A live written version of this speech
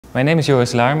My name is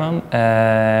Joris Laarman.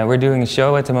 We're doing a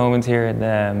show at the moment here at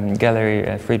the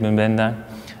Gallery Friedman Benda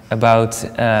about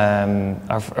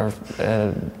our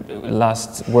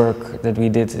last work that we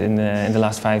did in the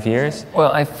last 5 years.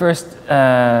 Well, I first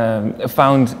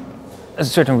found a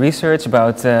certain research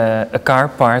about a car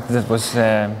part that was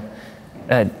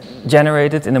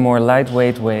generated in a more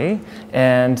lightweight way,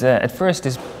 and at first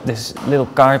this little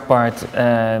car part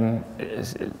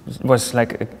was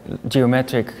like a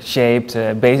geometric shaped,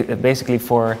 basically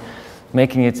for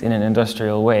making it in an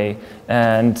industrial way.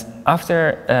 And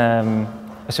after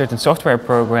a certain software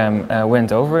program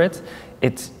went over it,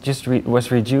 it just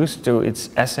was reduced to its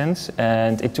essence,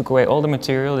 and it took away all the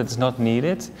material that's not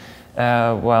needed,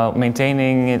 while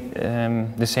maintaining it,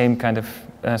 the same kind of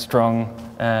strong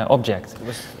object.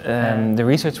 The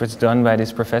research was done by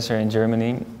this professor in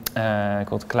Germany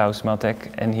called Klaus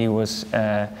Maltek, and he was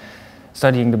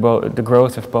studying the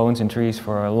growth of bones in trees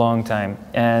for a long time.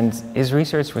 And his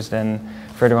research was then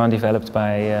further on developed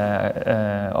by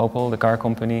Opel, the car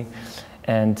company.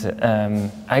 And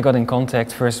I got in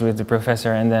contact first with the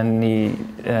professor, and then he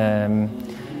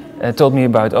told me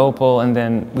about Opel, and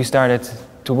then we started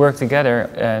to work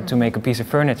together to make a piece of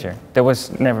furniture that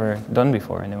was never done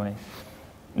before in a way.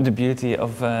 The beauty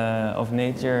of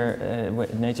nature,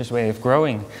 nature's way of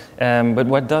growing. But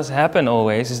what does happen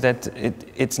always is that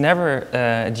it's never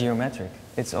geometric.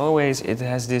 It's always, it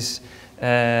has this,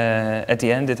 at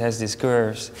the end it has these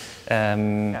curves.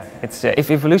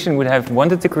 If evolution would have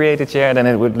wanted to create a chair, then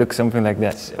it would look something like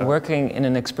that. Working in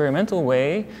an experimental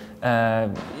way,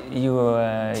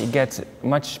 you get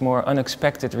much more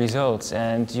unexpected results,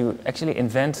 and you actually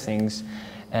invent things,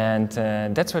 and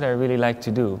that's what I really like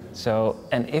to do. So,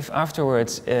 and if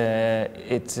afterwards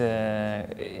it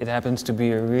happens to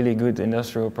be a really good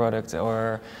industrial product,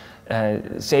 or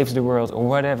saves the world or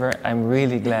whatever, I'm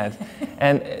really glad.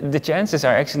 And the chances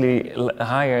are actually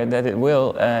higher that it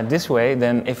will this way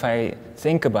than if I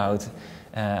think about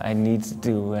I need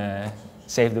to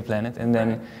save the planet, and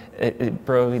then it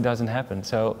probably doesn't happen.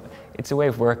 So it's a way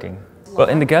of working. Well,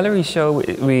 in the gallery show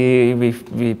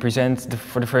we present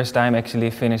for the first time actually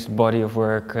a finished body of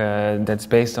work that's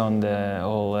based on the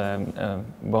whole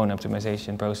bone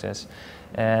optimization process.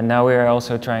 And now we are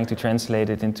also trying to translate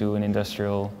it into an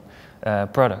industrial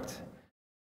product.